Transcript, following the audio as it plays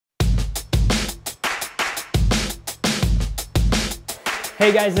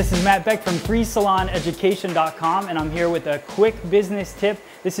Hey guys, this is Matt Beck from FreeSalonEducation.com, and I'm here with a quick business tip.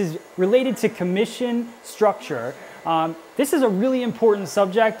 This is related to commission structure. This is a really important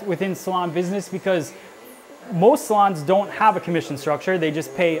subject within salon business because most salons don't have a commission structure. They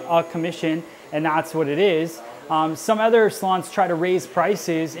just pay a commission and that's what it is. Some other salons try to raise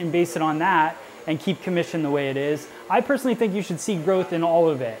prices and base it on that and keep commission the way it is. I personally think you should see growth in all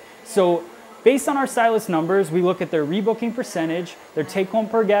of it. So based on our stylist numbers, we look at their rebooking percentage, their take home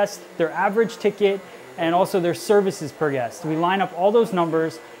per guest, their average ticket, and also their services per guest. We line up all those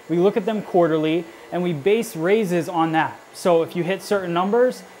numbers, we look at them quarterly, and we base raises on that. So if you hit certain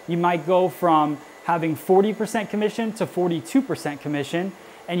numbers, you might go from having 40% commission to 42% commission,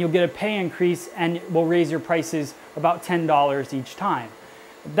 and you'll get a pay increase and we'll raise your prices about $10 each time.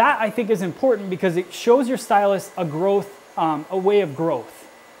 That I think is important because it shows your stylist a way of growth,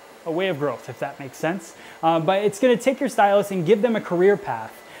 if that makes sense. But it's gonna take your stylist and give them a career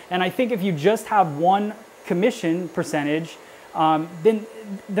path. And I think if you just have one commission percentage, then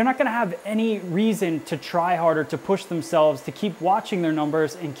they're not gonna have any reason to try harder, to push themselves, to keep watching their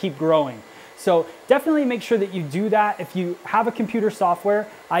numbers and keep growing. So definitely make sure that you do that. If you have a computer software,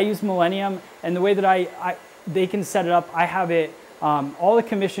 I use Millennium, and the way that they can set it up, I have it, all the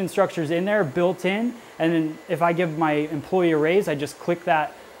commission structures in there built in, and then if I give my employee a raise, I just click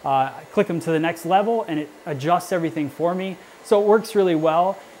that, click them to the next level, and it adjusts everything for me. So it works really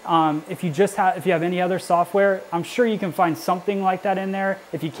well. If you have any other software, I'm sure you can find something like that in there.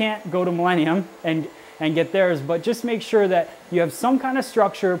 If you can't, go to Millennium and get theirs, but just make sure that you have some kind of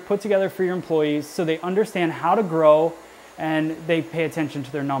structure put together for your employees so they understand how to grow and they pay attention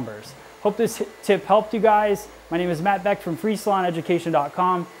to their numbers. Hope this tip helped you guys. My name is Matt Beck from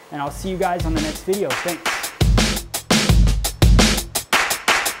FreeSalonEducation.com, and I'll see you guys on the next video. Thanks.